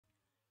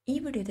ಈ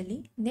ವಿಡಿಯೋದಲ್ಲಿ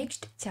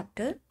next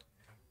chapter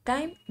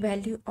time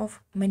value of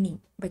money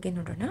ಬಗ್ಗೆ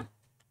ನೋಡೋಣ.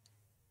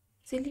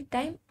 ಸೊ ಇಲ್ಲಿ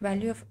ಟೈಮ್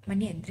ವ್ಯಾಲ್ಯೂ ಆಫ್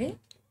ಮನಿ ಅಂದರೆ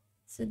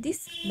so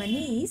this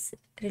money is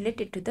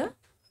related to the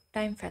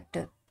time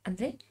factor.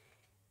 ಅಂದರೆ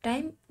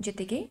ಟೈಮ್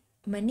ಜೊತೆಗೆ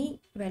ಮನಿ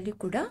ವ್ಯಾಲ್ಯೂ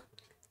ಕೂಡ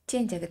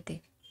ಚೇಂಜ್ ಆಗುತ್ತೆ.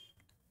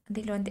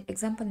 ಅಂದರೆ ಒಂದು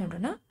ಎಕ್ಸಾಂಪಲ್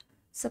ನೋಡೋಣ.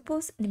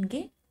 ಸಪೋಸ್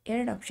ನಿಮಗೆ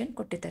ಎರಡು ಆಪ್ಷನ್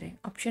ಕೊಟ್ಟಿದ್ದಾರೆ,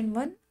 ಆಪ್ಷನ್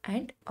 1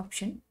 ಆ್ಯಂಡ್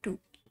ಆಪ್ಷನ್ 2.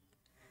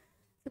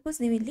 ಸಪೋಸ್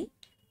ನೀವು ಇಲ್ಲಿ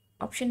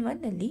ಆಪ್ಷನ್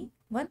 1ನಲ್ಲಿ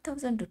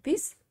 1000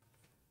 rupees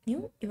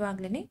ನೀವು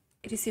ಇವಾಗಲೇ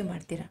ರಿಸೀವ್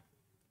ಮಾಡ್ತೀರಾ.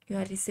 You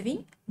are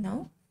receiving now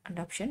and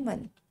option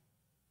 1.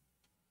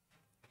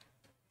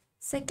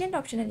 Second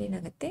ಆಪ್ಷನಲ್ಲಿ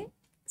ಏನಾಗುತ್ತೆ,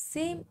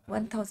 same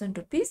 1000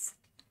 rupees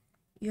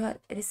you are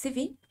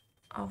receiving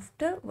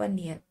after 1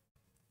 year.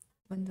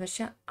 1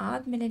 ವರ್ಷ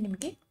ಆದಮೇಲೆ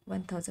ನಿಮಗೆ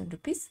 1000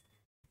 rupees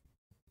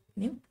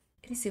ನೀವು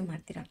ರಿಸೀವ್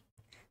ಮಾಡ್ತೀರಾ.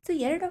 ಸೊ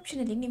ಎರಡು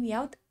ಆಪ್ಷನಲ್ಲಿ ನೀವು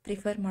ಯಾವ್ದು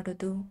ಪ್ರಿಫರ್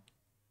ಮಾಡೋದು?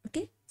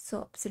 Okay, so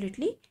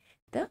absolutely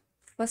the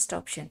first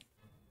option.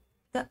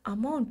 The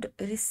amount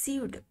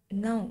received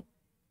now,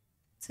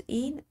 so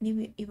ಏನು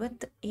ನೀವು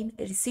ಇವತ್ತು ಏನು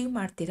ರಿಸೀವ್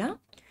ಮಾಡ್ತೀರಾ,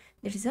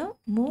 that is a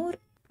more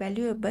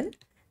valuable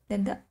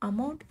then the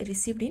amount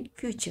received in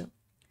future.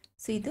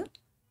 So ಇದು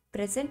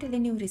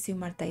ಪ್ರೆಸೆಂಟಲ್ಲಿ ನೀವು ರಿಸೀವ್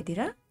ಮಾಡ್ತಾ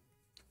ಇದ್ದೀರಾ,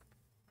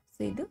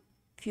 ಸೊ ಇದು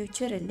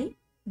ಫ್ಯೂಚರಲ್ಲಿ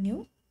ನೀವು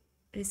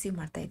ರಿಸೀವ್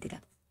ಮಾಡ್ತಾ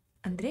ಇದ್ದೀರಾ.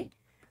 ಅಂದರೆ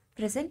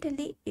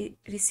ಪ್ರೆಸೆಂಟಲ್ಲಿ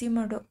ರಿಸೀವ್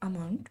ಮಾಡೋ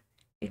amount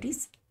it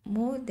is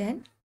more than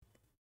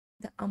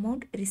the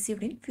amount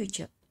received in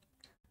future.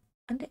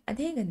 ಅಂದರೆ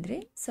ಅದೇಗಂದರೆ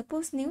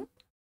ಸಪೋಸ್ ನೀವು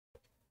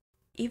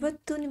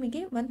ಇವತ್ತು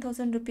ನಿಮಗೆ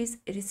 1000 rupees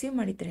ರಿಸೀವ್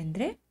ಮಾಡಿದರೆ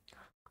ಅಂದರೆ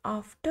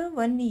after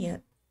 1 year,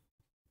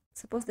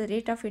 suppose the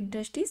rate of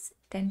interest is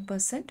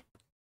 10%,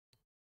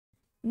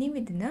 ನೀವು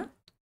ಇದನ್ನು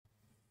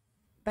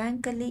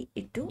ಬ್ಯಾಂಕಲ್ಲಿ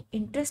ಇಟ್ಟು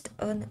ಇಂಟ್ರೆಸ್ಟ್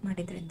ಅರ್ನ್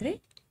ಮಾಡಿದರೆ ಅಂದರೆ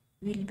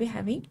will be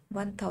having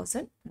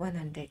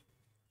 1100.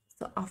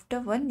 So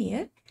after 1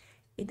 year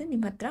ಇದು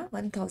ನಿಮ್ಮ ಹತ್ರ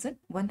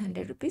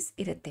 1100 rupees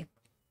ಇರುತ್ತೆ.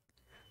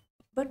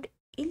 ಬಟ್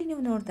ಇಲ್ಲಿ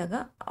ನೀವು ನೋಡಿದಾಗ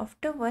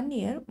ಆಫ್ಟರ್ 1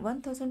 year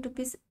 1000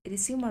 rupees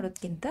ರಿಸೀವ್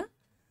ಮಾಡೋದಕ್ಕಿಂತ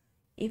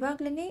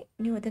ಇವಾಗಲೇ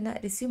ನೀವು ಅದನ್ನು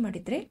ರಿಸೀವ್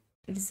ಮಾಡಿದರೆ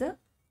it's a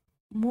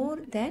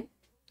more than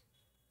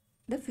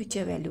the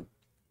future value.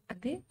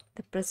 ಅಂದರೆ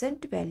the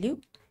present value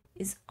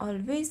is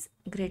always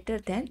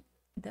greater than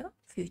the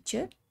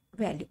future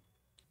value.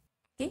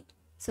 Okay,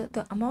 so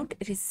the amount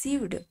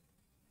received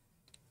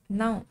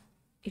now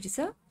it is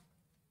a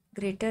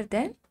greater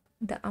than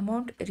the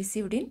amount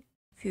received in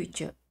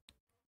future.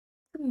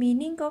 The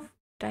meaning of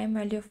time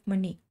value of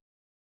money,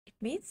 it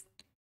means,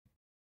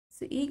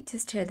 so ಈಗ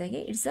just ಹೇಳಿದಾಗೆ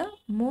it's a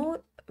more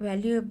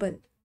valuable.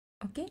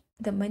 Okay,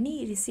 the money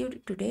received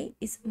today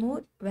is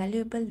more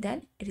valuable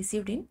than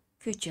received in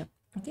future.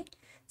 Okay,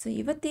 so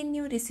ಇವತ್ತೇನು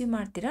ನೀವು receive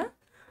ಮಾಡ್ತೀರಾ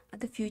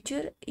ಅದು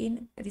future ಏನು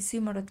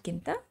receive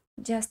ಮಾಡೋದಕ್ಕಿಂತ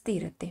ಜಾಸ್ತಿ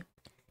ಇರುತ್ತೆ.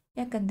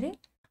 ಯಾಕಂದರೆ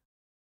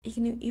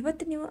ಈಗ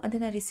ಇವತ್ತು ನೀವು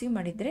ಅದನ್ನು ರಿಸೀವ್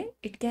ಮಾಡಿದರೆ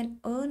ಇಟ್ ಕ್ಯಾನ್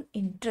ಅರ್ನ್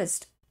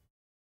ಇಂಟ್ರೆಸ್ಟ್,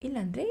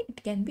 ಇಲ್ಲಾಂದರೆ it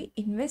can be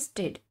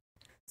invested.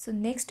 So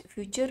next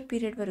future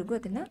ಪೀರಿಯಡ್ವರೆಗೂ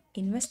ಅದನ್ನು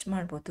ಇನ್ವೆಸ್ಟ್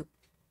ಮಾಡ್ಬೋದು.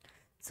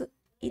 ಸೊ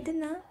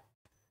ಇದನ್ನು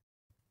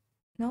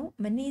ನಾವು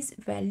money is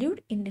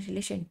valued in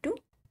relation to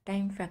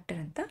time factor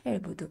ಅಂತ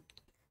ಹೇಳ್ಬೋದು.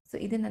 ಸೊ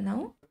ಇದನ್ನು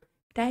ನಾವು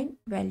ಟೈಮ್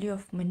ವ್ಯಾಲ್ಯೂ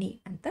ಆಫ್ ಮನಿ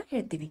ಅಂತ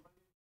ಹೇಳ್ತೀವಿ.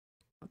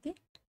 Okay,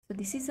 so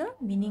this is a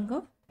meaning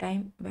of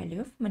time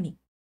value of money.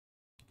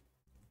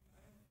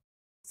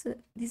 So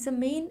this a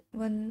main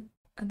one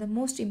the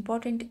most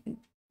important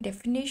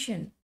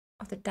definition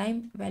of the time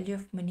value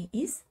of money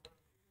is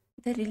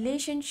the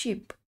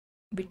relationship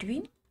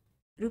between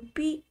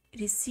rupee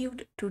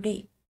received today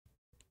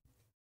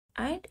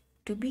and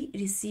to be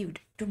received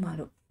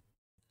tomorrow.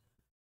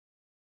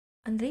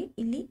 ಅಂದರೆ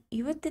ಇಲ್ಲಿ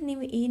ಇವತ್ತು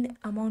ನೀವು ಏನು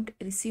amount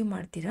receive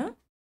ಮಾಡ್ತೀರಾ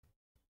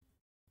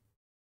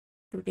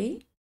today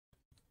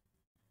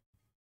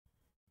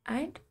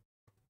and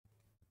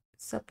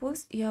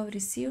suppose you have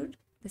received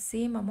the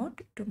same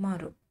amount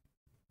tomorrow.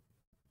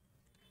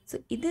 So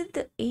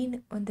ಇದ್ರದ್ದು ಏನು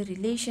ಒಂದು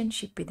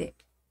relationship ಇದೆ.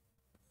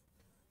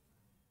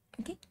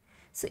 ಓಕೆ,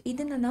 ಸೊ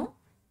ಇದನ್ನು ನಾವು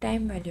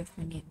ಟೈಮ್ ವ್ಯಾಲ್ಯೂ ಆಫ್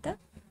ಮನಿ ಅಂತ,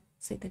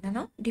 ಸೊ ಇದನ್ನು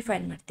ನಾವು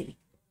ಡಿಫೈನ್ ಮಾಡ್ತೀವಿ.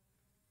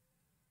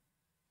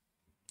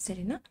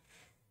 ಸರಿನಾ?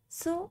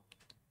 ಸೊ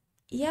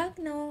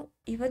ಯಾಕೆ ನಾವು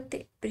ಇವತ್ತೇ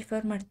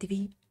ಪ್ರಿಫರ್ ಮಾಡ್ತೀವಿ?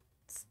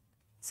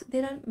 So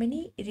there are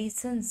many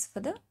reasons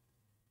for the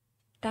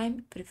time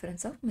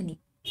preference of money.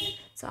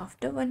 So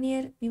after 1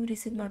 year ನೀವು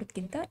ರಿಸೀವ್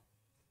ಮಾಡೋದಕ್ಕಿಂತ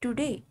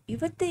ಟುಡೇ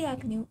ಇವತ್ತೇ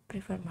ಯಾಕೆ ನೀವು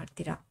ಪ್ರಿಫರ್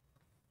ಮಾಡ್ತೀರಾ?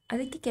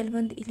 ಅದಕ್ಕೆ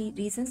ಕೆಲವೊಂದು ಇಲ್ಲಿ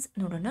ರೀಸನ್ಸ್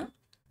ನೋಡೋಣ.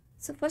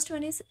 So first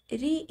one is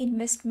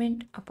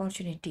reinvestment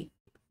opportunity.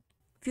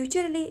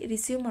 ಫ್ಯೂಚರಲ್ಲಿ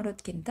receive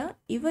ಮಾಡೋದಕ್ಕಿಂತ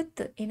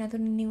ಇವತ್ತು ಏನಾದರೂ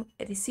ನೀವು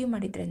ರಿಸೀವ್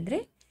ಮಾಡಿದರೆ ಅಂದರೆ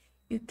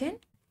ಯು ಕ್ಯಾನ್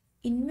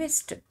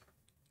ಇನ್ವೆಸ್ಟ್,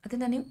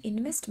 ಅದನ್ನು ನೀವು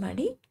ಇನ್ವೆಸ್ಟ್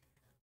ಮಾಡಿ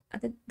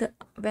ಅದರ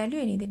ವ್ಯಾಲ್ಯೂ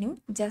ಏನಿದೆ ನೀವು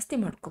ಜಾಸ್ತಿ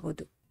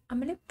ಮಾಡ್ಕೋಬೋದು.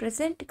 ಆಮೇಲೆ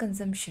ಪ್ರೆಸೆಂಟ್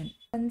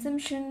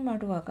ಕನ್ಸಂಪ್ಷನ್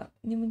ಮಾಡುವಾಗ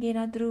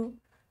ನಿಮಗೇನಾದರೂ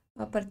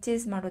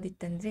ಪರ್ಚೇಸ್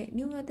ಮಾಡೋದಿತ್ತಂದರೆ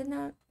ನೀವು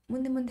ಅದನ್ನು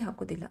ಮುಂದೆ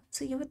ಹಾಕೋದಿಲ್ಲ.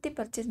 ಸೊ ಇವತ್ತೇ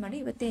ಪರ್ಚೇಸ್ ಮಾಡಿ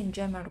ಇವತ್ತೇ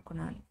ಎಂಜಾಯ್ ಮಾಡ್ಕೊಳ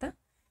ಅಂತ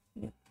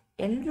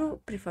ಎಲ್ಲರೂ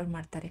ಪ್ರಿಫರ್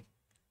ಮಾಡ್ತಾರೆ.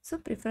 So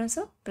preference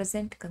of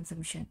present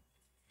consumption.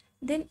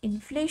 Then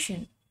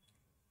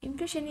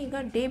inflation ಈಗ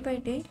ಡೇ ಬೈ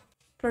ಡೇ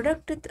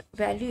ಪ್ರಾಡಕ್ಟದ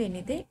ವ್ಯಾಲ್ಯೂ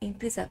ಏನಿದೆ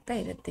ಇನ್ಕ್ರೀಸ್ ಆಗ್ತಾ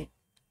ಇರುತ್ತೆ.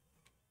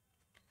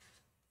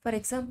 For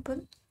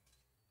example,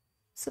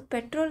 so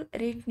petrol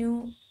rate ನೀವು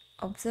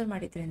ಅಬ್ಸರ್ವ್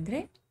ಮಾಡಿದರೆ ಅಂದರೆ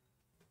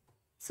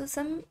ಸೊ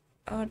ಸಮ್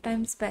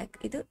ಟೈಮ್ಸ್ ಬ್ಯಾಕ್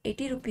ಇದು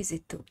 80 ರುಪೀಸ್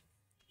ಇತ್ತು.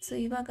 ಸೊ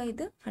ಇವಾಗ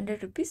ಇದು 100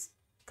 ರುಪೀಸ್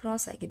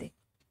ಕ್ರಾಸ್ ಆಗಿದೆ.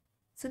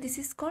 So this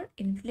is called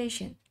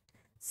inflation.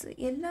 So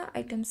ಎಲ್ಲ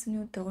ಐಟಮ್ಸ್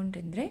ನೀವು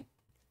ತೊಗೊಂಡ್ರೆ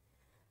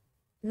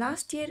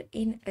ಲಾಸ್ಟ್ ಇಯರ್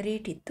ಏನು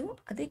ರೇಟ್ ಇತ್ತು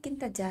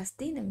ಅದಕ್ಕಿಂತ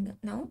ಜಾಸ್ತಿ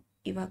ನಾವು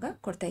ಇವಾಗ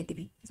ಕೊಡ್ತಾ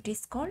ಇದ್ದೀವಿ. It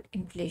is called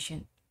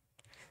inflation.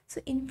 So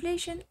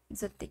inflation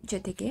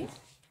ಜೊತೆಗೆ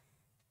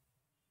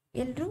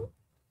ಎಲ್ಲರೂ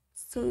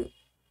ಸೊ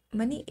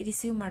ಮನಿ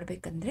ರಿಸೀವ್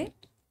ಮಾಡಬೇಕಂದ್ರೆ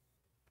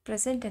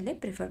ಪ್ರೆಸೆಂಟಲ್ಲೇ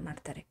ಪ್ರಿಫರ್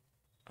ಮಾಡ್ತಾರೆ.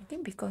 Okay,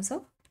 because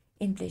of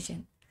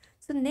inflation.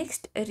 So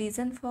next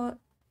reason for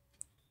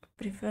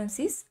preference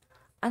is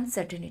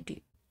uncertainty.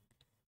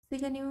 So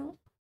ಈಗ ನೀವು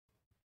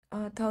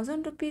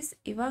 1000 ರುಪೀಸ್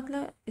ಇವಾಗಲ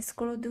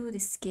ಇಸ್ಕೊಳ್ಳೋದು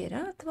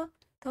ರಿಸ್ಕಿಯರಾ ಅಥವಾ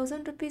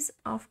 1000 ರುಪೀಸ್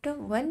ಆಫ್ಟರ್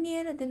 1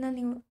 ಇಯರ್ ಅದನ್ನು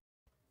ನೀವು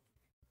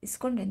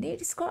ಇಸ್ಕೊಂಡ್ರೆ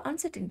it is called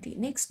uncertainty.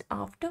 Next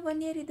after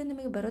 1 year ಇದು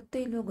ನಿಮಗೆ ಬರುತ್ತೋ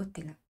ಇಲ್ಲವೋ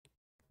ಗೊತ್ತಿಲ್ಲ,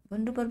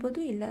 ಬಂದು ಬರ್ಬೋದು,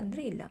 ಇಲ್ಲ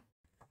ಅಂದರೆ ಇಲ್ಲ.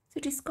 So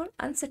it is called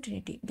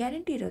uncertainty,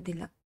 guarantee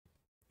ಇರೋದಿಲ್ಲ.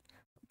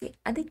 ಓಕೆ,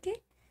 ಅದಕ್ಕೆ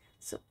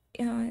ಸೊ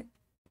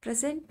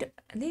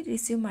ಪ್ರೆಸೆಂಟಲ್ಲಿ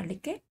ರಿಸೀವ್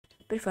ಮಾಡಲಿಕ್ಕೆ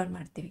ಪ್ರಿಫರ್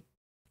ಮಾಡ್ತೀವಿ.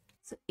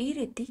 ಸೊ ಈ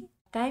ರೀತಿ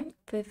ಟೈಮ್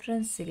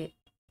ಪ್ರಿಫರೆನ್ಸಿಗೆ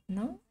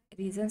ನಾವು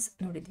ರೀಸನ್ಸ್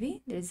ನೋಡಿದ್ವಿ.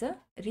 There is a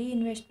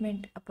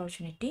reinvestment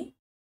opportunity,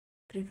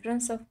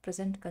 preference of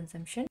present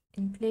consumption,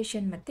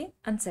 inflation ಮತ್ತು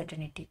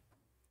ಅನ್ಸರ್ಟನಿಟಿ.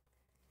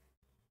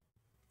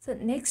 ಸೊ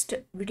ನೆಕ್ಸ್ಟ್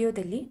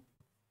ವಿಡಿಯೋದಲ್ಲಿ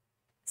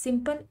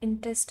ಸಿಂಪಲ್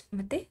ಇಂಟ್ರೆಸ್ಟ್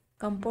ಮತ್ತು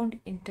ಕಾಂಪೌಂಡ್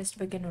ಇಂಟ್ರೆಸ್ಟ್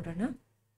ಬಗ್ಗೆ ನೋಡೋಣ.